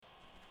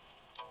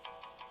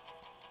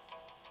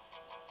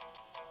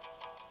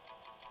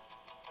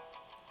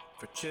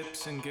for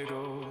chips and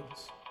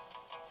giggles.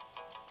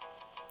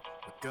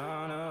 We're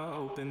gonna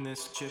open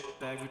this chip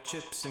bag for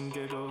chips and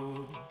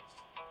giggles.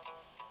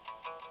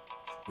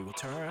 We will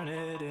turn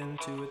it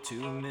into a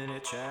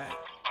 2-minute chat.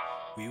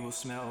 We will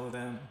smell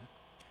them.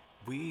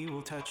 We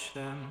will touch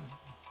them.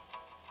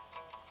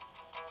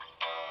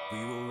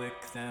 We will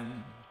lick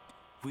them.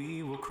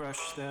 We will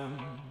crush them.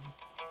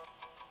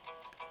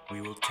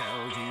 We will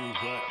tell you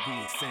what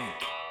we think.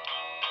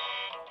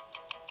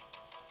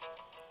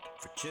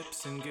 For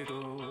chips and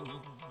giggles.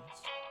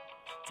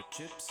 For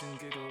chips and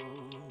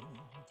giggles.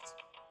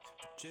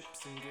 For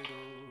chips and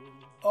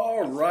giggles.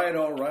 All right.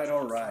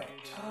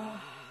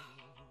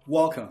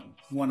 Welcome,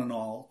 one and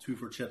all, to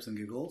For Chips and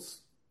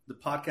Giggles, the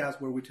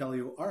podcast where we tell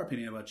you our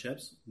opinion about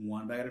chips,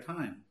 one bag at a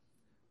time.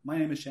 My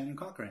name is Shannon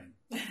Cochrane.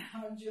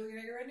 I'm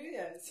Julia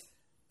Nunez.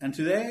 And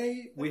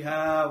today we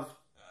have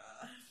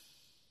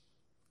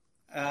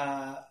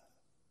a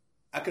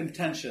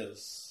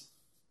contentious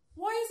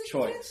Why is it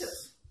choice.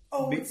 contentious?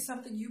 Oh, it's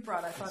something you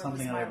brought. I thought it was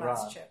Something my I brought.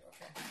 last chip.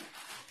 Okay.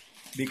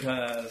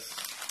 Because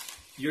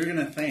you're going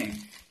to think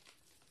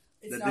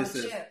It's that not this a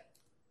is... chip.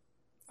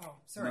 Oh,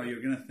 sorry. No,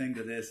 you're going to think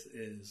that this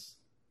is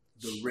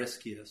the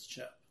riskiest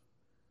chip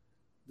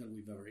that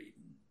we've ever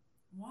eaten.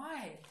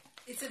 Why?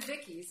 It's a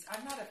Vicky's.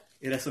 I'm not a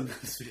It has some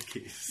nice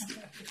Vicky's.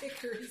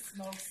 Hickory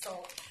smoked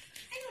salt.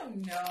 I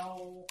don't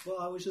know. Well,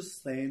 I was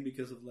just saying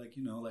because of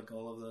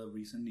all of the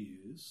recent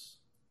news.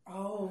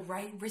 Oh,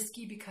 right.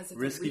 Risky because of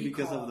Risky the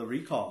recall. because of the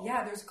recall.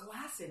 Yeah, there's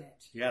glass in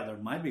it. Yeah, there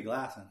might be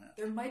glass in it.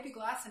 There might be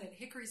glass in it.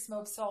 Hickory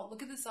smoked salt.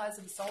 Look at the size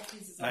of the salt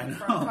pieces I on the know.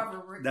 front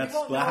cover. That's we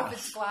won't know glass. if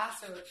it's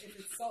glass or if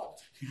it's salt.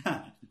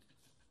 Yeah.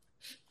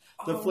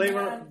 The Oh,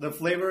 flavor man. the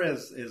flavor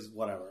is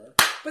whatever.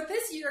 But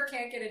this year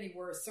can't get any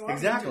worse. So I'm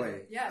Exactly. gonna do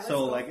it. Yeah, let's So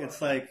go like for it's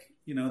it. like,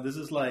 this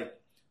is like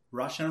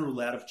Russian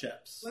roulette of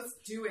chips. Let's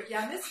do it.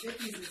 Yeah, Miss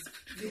Vicky's is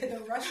the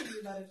Russian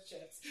roulette of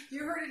chips.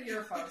 You heard it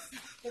here, folks.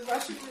 The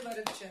Russian roulette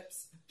of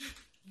chips.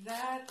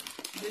 That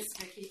Miss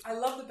Vicky. I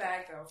love the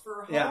bag though.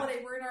 For a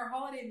holiday, we're in our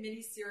holiday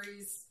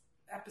mini-series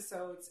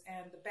episodes,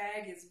 and the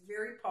bag is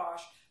very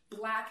posh,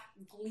 black,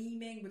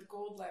 gleaming with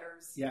gold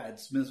letters. Yeah,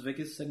 it's Miss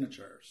Vicky's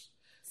signatures.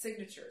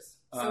 Signatures.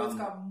 So it's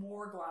got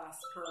more glass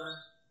per.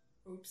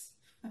 Oops.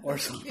 Or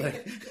something.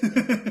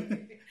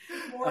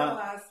 More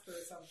glass per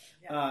something.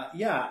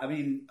 Yeah. I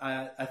mean,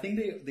 I think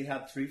they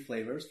have 3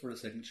 flavors for the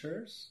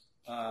signatures.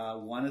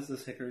 One is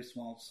this hickory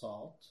smoked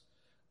salt.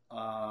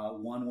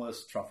 One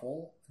was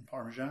truffle and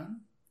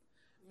parmesan.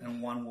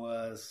 And one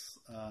was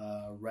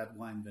red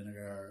wine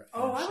vinegar.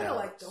 Oh, and I would have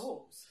shallots. liked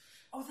those.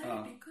 Oh, that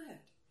would be good.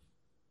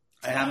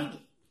 I haven't.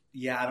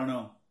 Yeah, I don't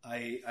know.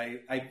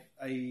 I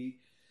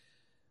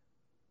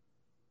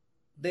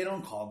they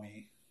don't call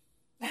me.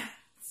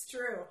 It's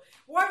true.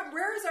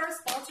 Where is our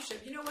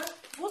sponsorship? You know what?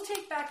 We'll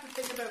take back the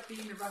thing about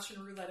being the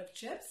Russian roulette of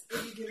chips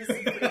if you give us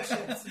some free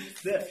chips. Miss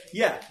Vicky.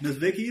 Yeah, Miss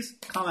Vicky's,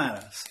 come at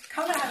us.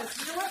 Come at us.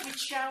 You know what? We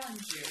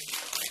challenge you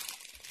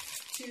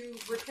to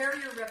repair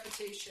your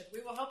reputation.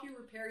 We will help you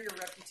repair your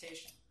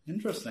reputation.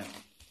 Interesting.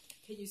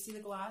 Can you see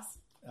the glass?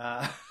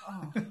 Oh.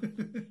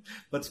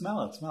 But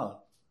smell it. It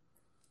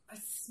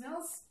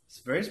smells.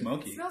 It's very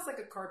smoky. It smells like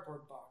a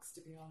cardboard box,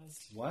 to be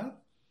honest.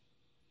 What?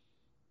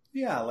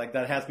 Yeah, like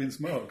that has been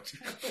smoked.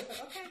 Okay.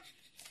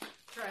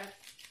 Try it.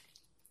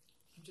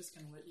 I'm just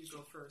going to let you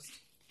go first.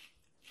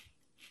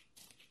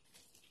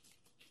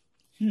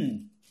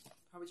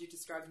 How would you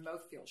describe the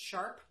mouthfeel?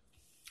 Sharp?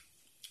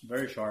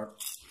 Very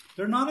sharp.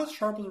 They're not as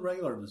sharp as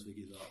regular Miss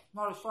Vicky's, though.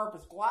 Not as sharp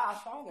as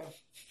glass either.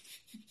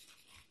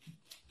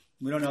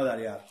 We don't know that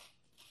yet.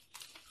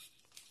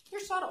 They're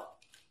subtle.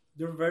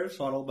 They're very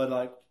subtle, but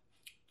like...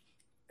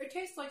 It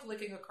tastes like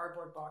licking a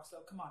cardboard box,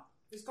 though. Come on.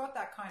 It's got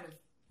that kind of...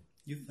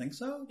 You think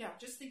so? Yeah,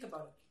 just think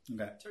about it.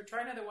 Okay. So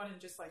try another one and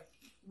just like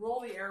roll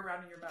the air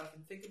around in your mouth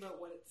and think about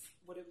what it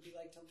would be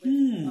like to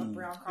lick a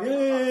brown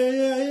cardboard box.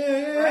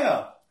 Yeah.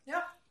 Right?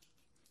 Yeah.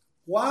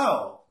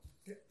 Wow.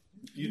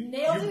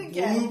 Nailed it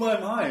again. You blew my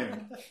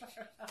mind.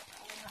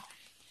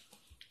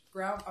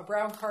 A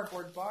brown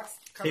cardboard box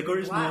covered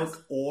Hickory in glass.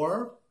 smoke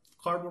or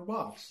cardboard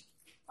box.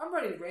 I'm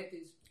ready to rate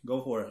these.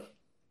 Go for it.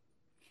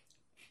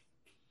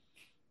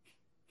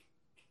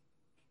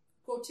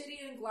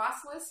 Quotidian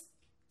glassless,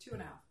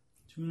 2.5.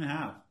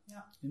 2.5.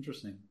 Yeah.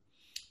 Interesting.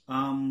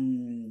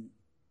 You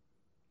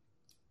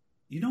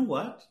know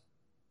what?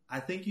 I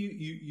think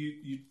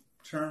you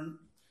turn.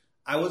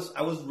 I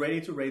was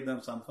ready to rate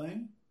them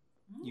something.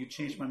 You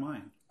changed my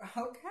mind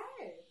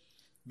Okay.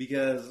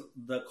 because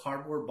the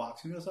cardboard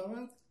boxiness of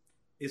it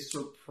is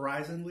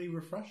surprisingly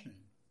refreshing.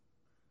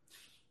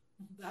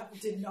 That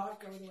did not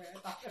go the way I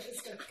thought it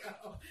was going to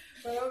go.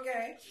 But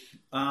okay.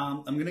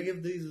 I'm gonna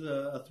give these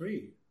a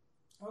 3.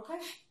 Okay.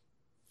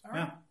 All right.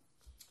 Yeah.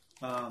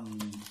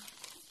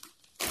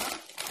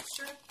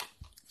 Sure.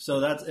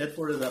 So that's it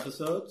for this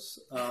episodes.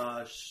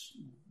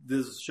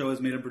 This show is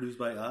made and produced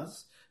by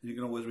us. And you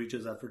can always reach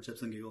us at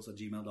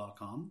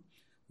forchipsandgiggles@gmail.com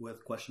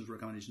with questions,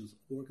 recommendations,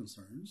 or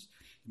concerns.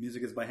 The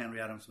music is by Henry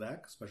Adams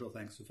Beck. Special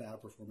thanks to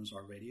Fat Performance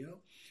Art Radio.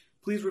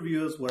 Please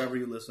review us wherever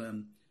you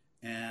listen.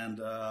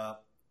 And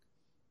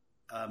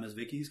Ms.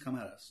 Vicky's, come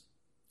at us.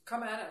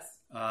 Come at us.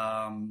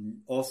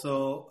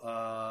 Also,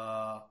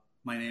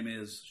 my name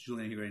is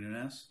Julian Higuera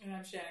Nunes. And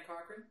I'm Shannon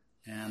Cochran.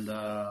 And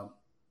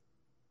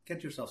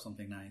get yourself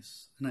something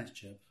nice. A nice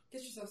chip.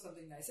 Get yourself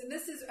something nice. And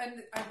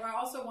I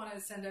also want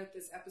to send out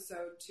this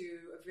episode to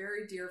a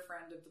very dear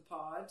friend of the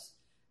pod,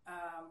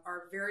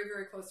 our very,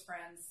 very close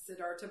friend,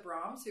 Siddhartha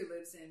Brahms, who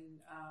lives in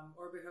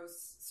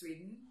Årbyhus,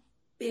 Sweden.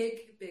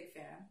 Big, big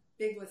fan.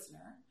 Big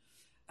listener.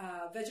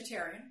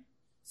 Vegetarian.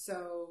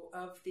 So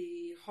of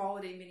the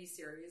holiday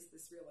miniseries,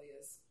 this really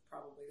is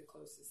probably the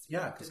closest.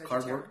 Yeah, because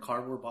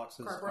cardboard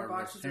boxes are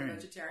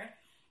vegetarian.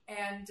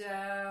 And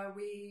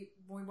we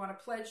want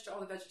to pledge to all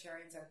the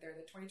vegetarians out there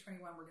that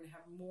 2021 we're going to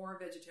have more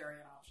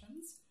vegetarian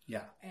options.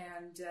 Yeah.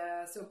 And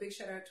so big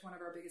shout out to one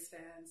of our biggest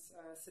fans,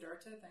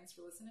 Siddhartha. Thanks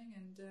for listening,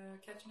 and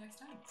catch you next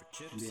time. For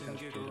chips and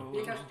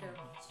giggles.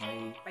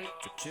 Bye. Bye.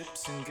 For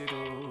chips and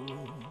giggles.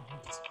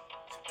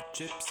 For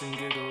chips and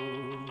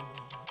giggles.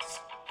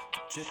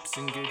 For chips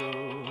and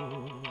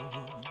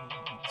giggles.